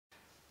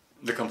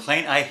The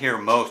complaint I hear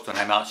most when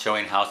I'm out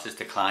showing houses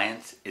to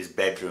clients is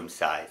bedroom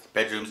size.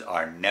 Bedrooms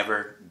are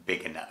never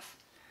big enough.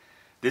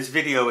 This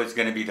video is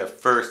going to be the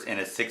first in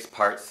a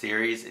 6-part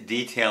series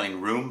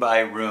detailing room by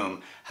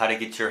room how to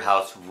get your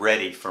house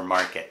ready for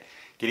market.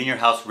 Getting your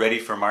house ready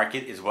for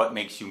market is what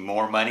makes you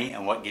more money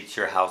and what gets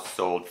your house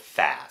sold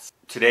fast.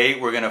 Today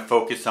we're going to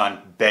focus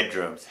on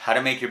bedrooms, how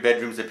to make your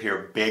bedrooms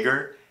appear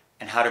bigger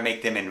and how to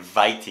make them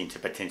inviting to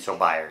potential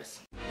buyers.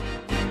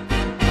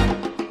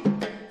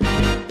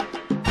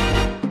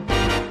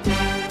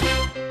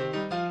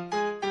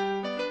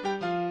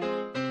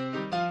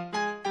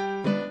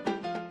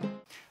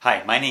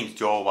 Hi, my name's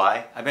Joel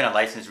Y. I've been a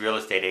licensed real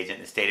estate agent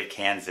in the state of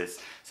Kansas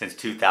since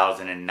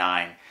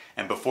 2009.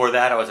 And before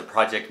that, I was a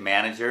project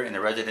manager in the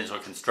residential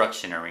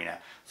construction arena.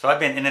 So I've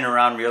been in and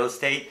around real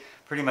estate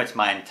pretty much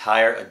my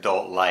entire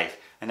adult life.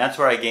 And that's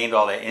where I gained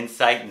all the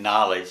insight and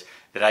knowledge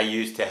that I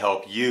use to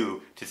help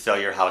you to sell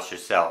your house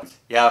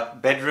yourself. Yeah,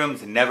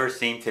 bedrooms never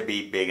seem to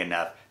be big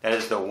enough. That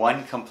is the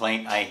one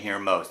complaint I hear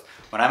most.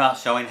 When I'm out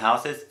showing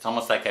houses, it's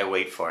almost like I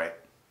wait for it.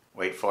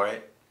 Wait for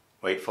it.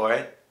 Wait for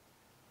it.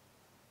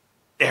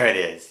 There it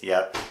is,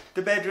 yep.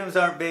 The bedrooms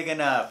aren't big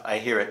enough. I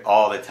hear it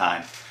all the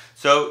time.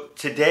 So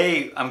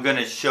today I'm going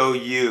to show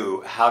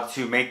you how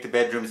to make the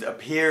bedrooms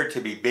appear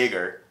to be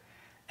bigger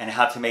and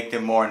how to make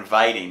them more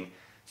inviting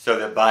so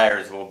that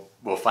buyers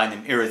will find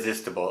them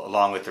irresistible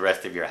along with the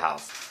rest of your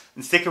house.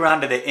 And stick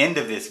around to the end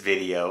of this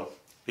video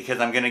because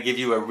I'm going to give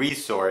you a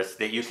resource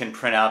that you can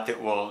print out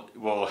that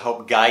will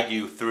help guide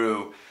you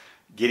through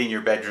getting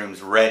your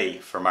bedrooms ready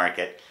for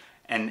market.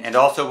 And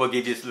also we'll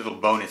give you some little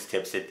bonus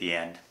tips at the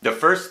end. The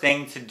first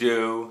thing to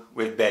do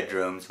with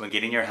bedrooms when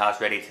getting your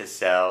house ready to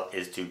sell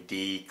is to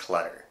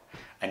declutter.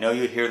 I know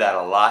you hear that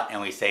a lot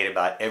and we say it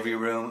about every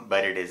room,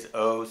 but it is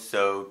oh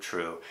so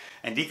true.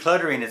 And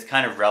decluttering is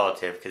kind of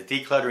relative because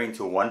decluttering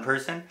to one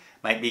person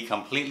might be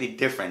completely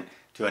different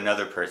to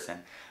another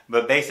person.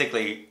 But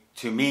basically,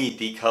 to me,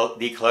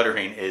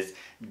 decluttering is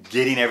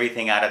getting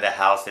everything out of the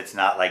house that's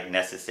not like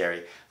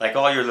necessary. Like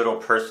all your little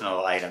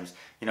personal items.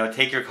 You know,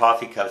 take your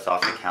coffee cups off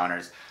the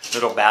counters,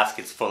 little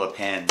baskets full of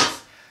pens.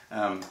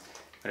 What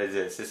is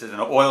this? This is an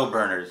oil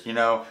burners, you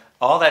know.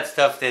 All that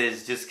stuff that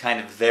is just kind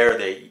of there,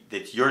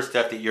 that's your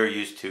stuff that you're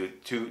used to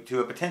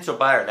a potential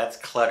buyer, that's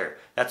clutter.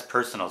 That's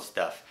personal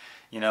stuff.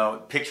 You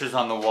know, pictures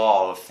on the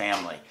wall of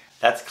family,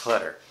 that's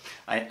clutter.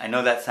 I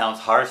know that sounds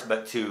harsh,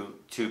 but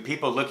to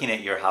people looking at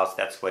your house,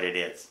 that's what it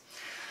is.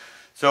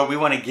 So we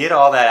want to get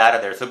all that out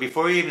of there. So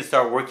before you even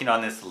start working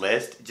on this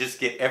list, just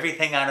get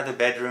everything out of the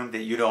bedroom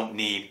that you don't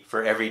need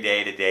for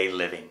everyday to-day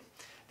living.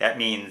 That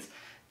means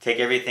take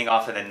everything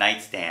off of the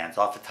nightstands,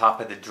 off the top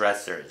of the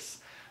dressers,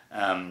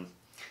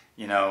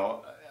 you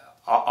know,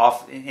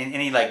 off in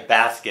any like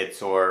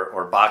baskets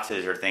or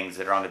boxes or things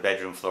that are on the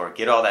bedroom floor.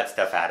 Get all that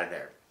stuff out of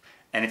there.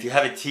 And if you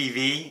have a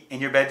TV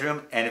in your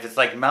bedroom, and if it's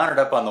like mounted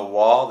up on the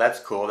wall, that's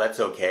cool, that's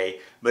okay.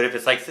 But if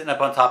it's like sitting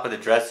up on top of the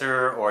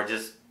dresser or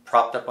just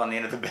propped up on the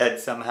end of the bed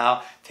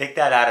somehow, take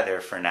that out of there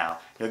for now.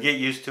 You'll get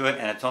used to it,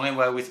 and it's only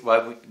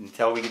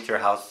until we get your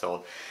house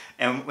sold.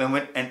 And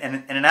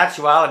in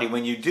actuality,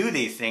 when you do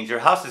these things, your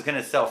house is going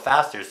to sell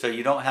faster, so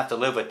you don't have to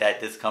live with that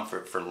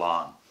discomfort for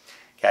long.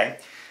 Okay?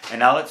 And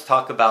now let's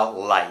talk about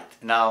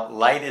light. Now,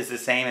 light is the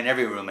same in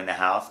every room in the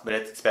house, but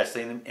it's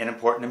especially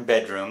important in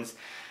bedrooms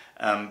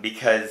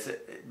because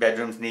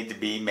bedrooms need to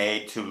be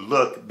made to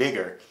look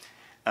bigger.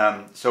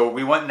 So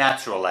we want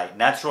natural light.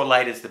 Natural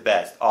light is the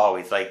best,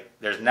 always. Like,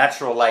 there's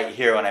natural light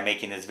here when I'm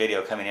making this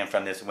video coming in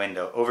from this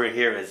window. Over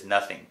here is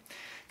nothing.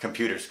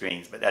 Computer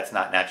screens, but that's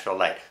not natural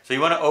light. So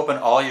you want to open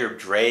all your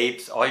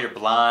drapes, all your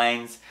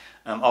blinds,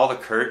 all the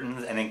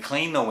curtains, and then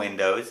clean the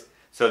windows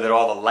so that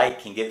all the light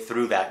can get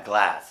through that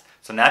glass.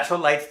 So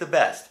natural light's the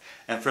best.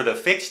 And for the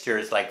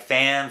fixtures, like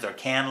fans or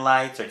can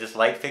lights or just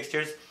light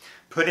fixtures,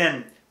 put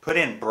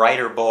in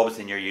brighter bulbs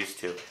than you're used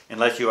to,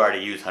 unless you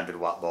already use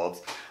 100-watt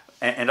bulbs.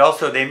 And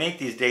also, they make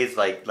these days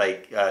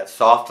like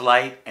soft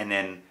light and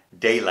then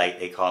daylight,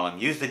 they call them.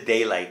 Use the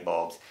daylight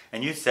bulbs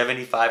and use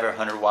 75 or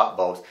 100-watt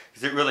bulbs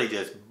because it really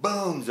just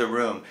booms a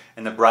room.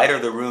 And the brighter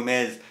the room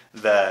is,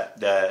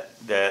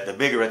 the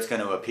bigger it's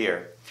going to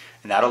appear.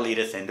 And that'll lead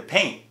us into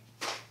paint.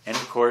 And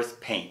of course,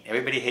 paint.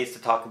 Everybody hates to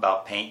talk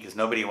about paint because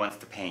nobody wants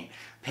to paint.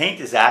 Paint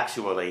is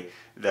actually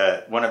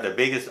one of the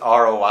biggest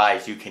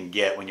ROIs you can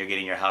get when you're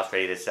getting your house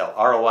ready to sell.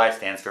 ROI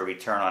stands for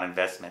return on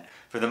investment.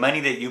 For the money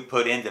that you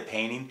put into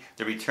painting,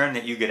 the return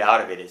that you get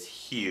out of it is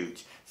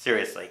huge.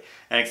 Seriously.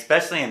 And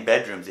especially in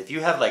bedrooms. If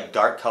you have like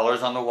dark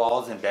colors on the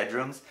walls in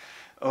bedrooms,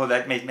 oh,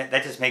 that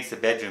just makes the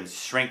bedrooms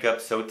shrink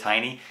up so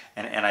tiny.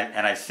 And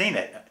I've seen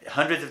it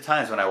hundreds of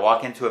times when I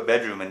walk into a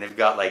bedroom and they've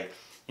got like,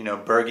 you know,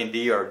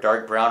 burgundy or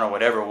dark brown or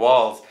whatever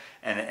walls,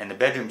 and the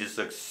bedroom just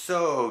looks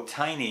so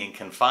tiny and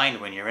confined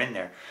when you're in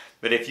there.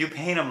 But if you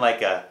paint them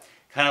like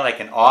kind of like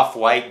an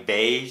off-white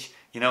beige,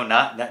 you know,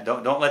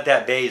 don't let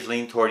that beige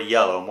lean toward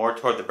yellow, more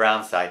toward the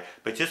brown side,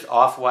 but just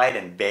off-white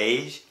and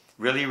beige,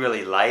 really,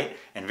 really light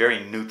and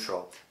very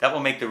neutral. That will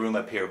make the room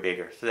appear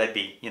bigger. So that'd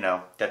be, you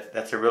know,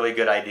 that's a really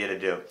good idea to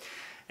do.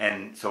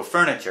 And so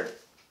furniture.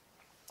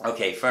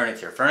 Okay,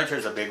 furniture. Furniture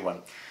is a big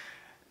one.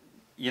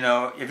 You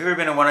know, if you've ever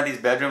been in one of these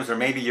bedrooms, or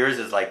maybe yours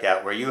is like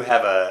that, where you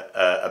have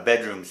a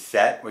bedroom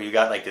set, where you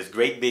got like this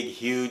great big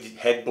huge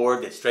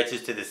headboard that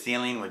stretches to the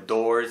ceiling with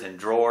doors and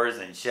drawers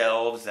and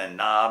shelves and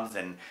knobs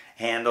and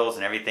handles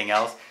and everything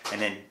else, and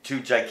then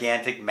 2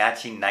 gigantic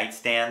matching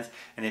nightstands,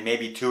 and then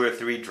maybe 2 or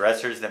 3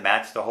 dressers that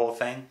match the whole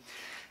thing.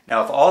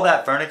 Now, if all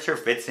that furniture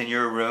fits in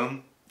your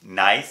room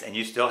nice, and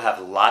you still have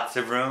lots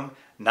of room,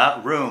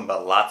 not room,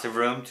 but lots of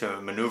room to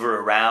maneuver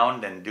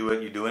around and do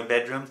what you do in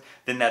bedrooms,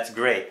 then that's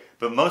great.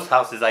 But most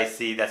houses I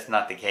see, that's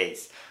not the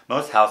case.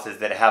 Most houses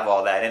that have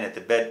all that in it,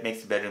 the bed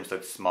makes the bedrooms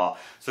look small.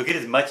 So get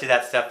as much of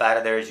that stuff out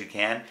of there as you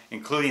can,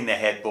 including the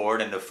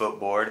headboard and the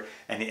footboard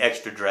and the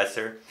extra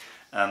dresser,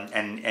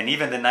 and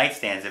even the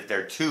nightstands if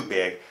they're too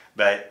big.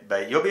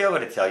 But you'll be able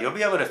to tell. You'll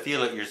be able to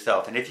feel it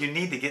yourself. And if you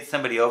need to get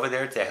somebody over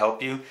there to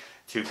help you,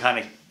 to kind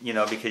of, you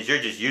know, because you're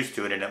just used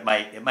to it and it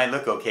might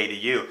look okay to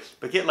you,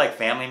 but get like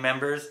family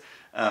members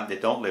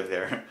that don't live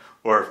there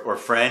or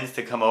friends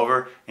to come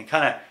over and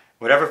kind of,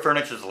 whatever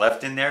furniture's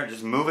left in there,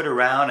 just move it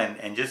around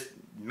and just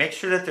make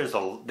sure that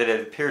that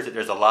it appears that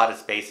there's a lot of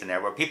space in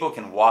there where people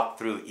can walk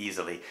through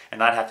easily and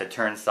not have to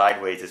turn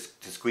sideways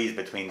to squeeze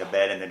between the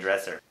bed and the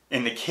dresser.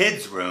 In the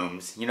kids'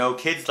 rooms, you know,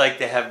 kids like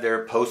to have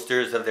their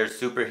posters of their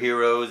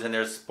superheroes and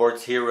their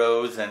sports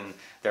heroes and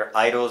their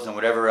idols and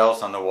whatever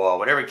else on the wall,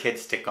 whatever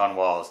kids stick on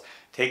walls.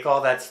 Take all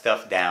that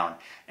stuff down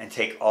and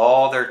take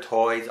all their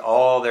toys,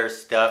 all their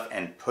stuff,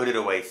 and put it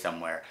away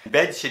somewhere.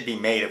 Beds should be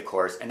made, of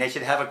course, and they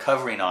should have a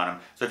covering on them.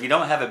 So if you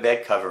don't have a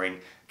bed covering,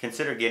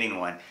 consider getting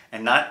one.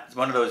 And not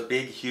one of those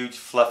big, huge,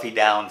 fluffy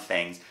down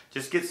things.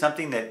 Just get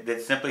something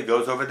that simply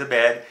goes over the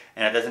bed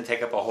and it doesn't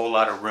take up a whole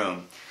lot of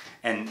room.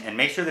 And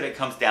make sure that it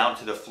comes down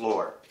to the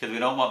floor, because we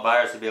don't want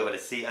buyers to be able to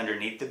see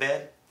underneath the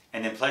bed.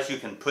 And then plus you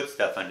can put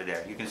stuff under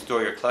there. You can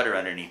store your clutter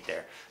underneath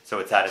there, so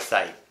it's out of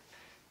sight.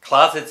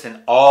 Closets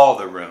in all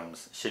the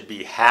rooms should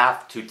be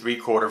half to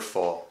 3/4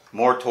 full.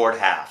 More toward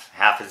half.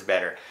 Half is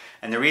better.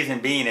 And the reason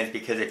being is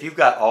because if you've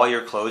got all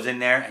your clothes in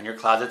there and your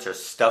closets are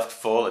stuffed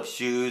full of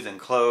shoes and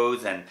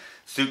clothes and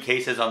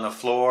suitcases on the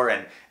floor,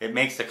 and it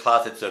makes the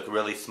closets look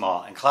really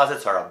small. And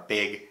closets are a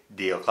big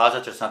deal.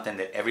 Closets are something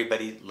that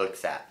everybody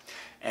looks at.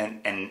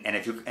 And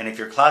if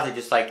your closet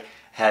just like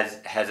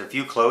has a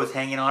few clothes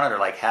hanging on it, or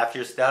like half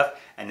your stuff,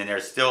 and then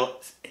there's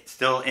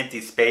still empty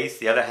space,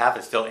 the other half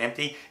is still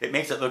empty, it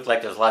makes it look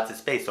like there's lots of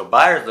space. So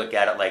buyers look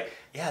at it like,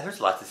 yeah,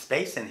 there's lots of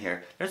space in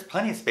here. There's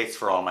plenty of space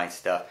for all my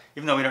stuff,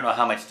 even though we don't know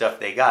how much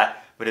stuff they got.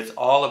 But it's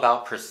all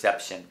about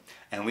perception.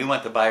 And we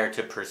want the buyer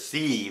to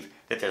perceive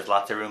that there's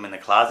lots of room in the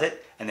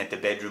closet and that the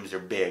bedrooms are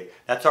big.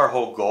 That's our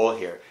whole goal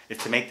here, is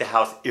to make the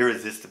house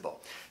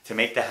irresistible, to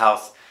make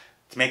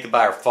the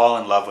buyer fall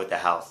in love with the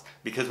house.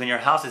 Because when your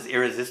house is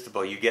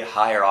irresistible, you get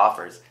higher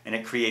offers, and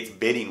it creates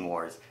bidding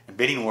wars. And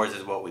bidding wars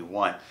is what we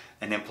want.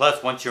 And then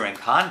plus, once you're in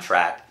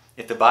contract,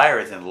 if the buyer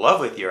is in love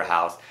with your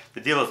house,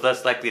 the deal is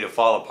less likely to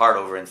fall apart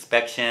over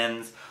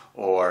inspections,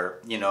 or,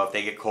 you know, if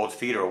they get cold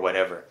feet or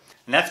whatever.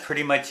 And that's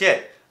pretty much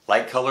it.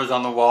 Light colors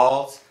on the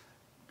walls,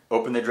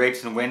 open the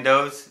drapes and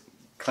windows,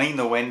 clean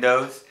the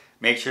windows,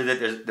 make sure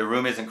that the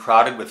room isn't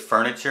crowded with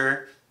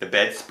furniture, the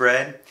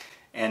bedspread,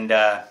 and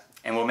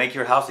we'll make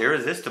your house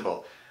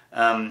irresistible.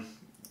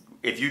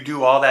 If you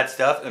do all that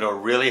stuff, it'll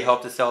really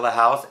help to sell the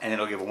house, and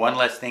it'll give one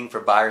less thing for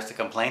buyers to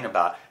complain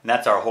about. And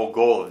that's our whole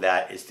goal of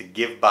that, is to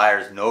give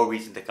buyers no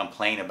reason to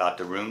complain about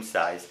the room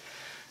size.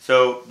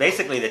 So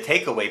basically the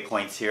takeaway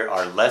points here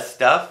are less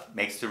stuff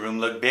makes the room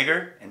look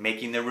bigger, and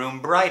making the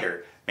room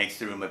brighter makes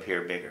the room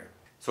appear bigger.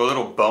 So a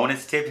little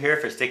bonus tip here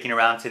for sticking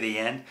around to the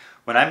end.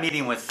 When I'm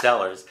meeting with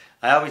sellers,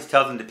 I always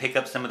tell them to pick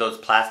up some of those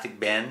plastic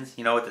bins,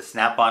 you know, with the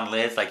snap-on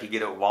lids like you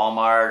get at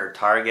Walmart or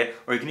Target,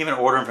 or you can even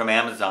order them from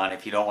Amazon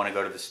if you don't want to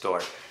go to the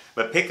store.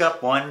 But pick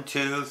up 1,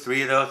 2,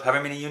 3 of those,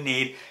 however many you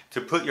need,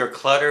 to put your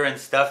clutter and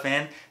stuff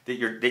in that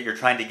you're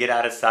trying to get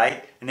out of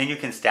sight, and then you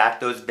can stack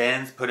those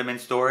bins, put them in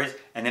storage,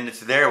 and then it's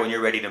there when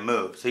you're ready to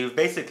move. So you've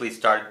basically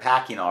started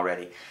packing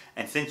already.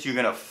 And since you're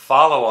going to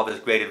follow all this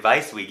great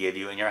advice we give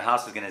you, and your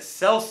house is going to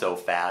sell so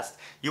fast,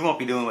 you won't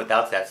be doing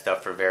without that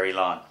stuff for very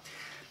long.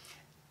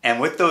 And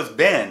with those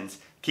bins,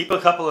 keep a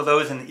couple of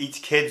those in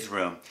each kid's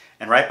room.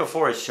 And right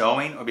before a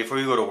showing, or before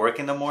you go to work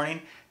in the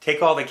morning,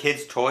 take all the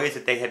kids' toys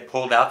that they had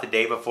pulled out the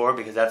day before,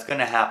 because that's going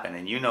to happen,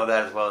 and you know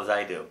that as well as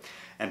I do.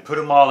 And put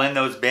them all in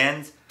those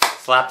bins,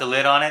 slap the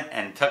lid on it,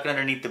 and tuck it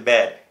underneath the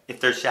bed if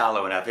they're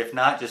shallow enough. If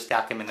not, just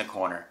stack them in the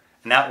corner.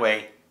 And that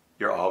way,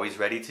 you're always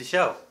ready to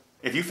show.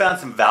 If you found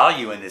some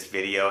value in this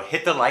video,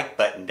 hit the like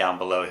button down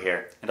below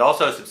here. And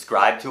also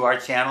subscribe to our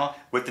channel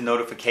with the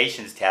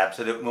notifications tab,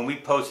 so that when we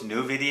post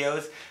new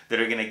videos that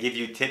are going to give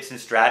you tips and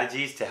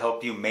strategies to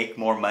help you make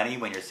more money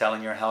when you're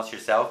selling your house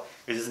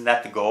yourself, because isn't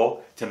that the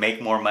goal? To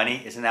make more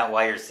money? Isn't that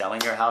why you're selling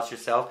your house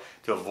yourself?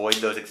 To avoid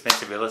those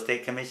expensive real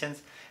estate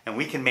commissions? And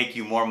we can make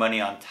you more money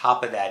on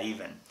top of that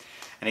even.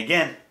 And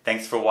again,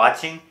 thanks for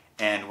watching,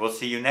 and we'll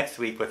see you next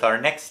week with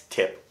our next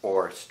tip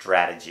or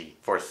strategy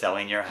for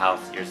selling your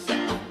house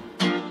yourself.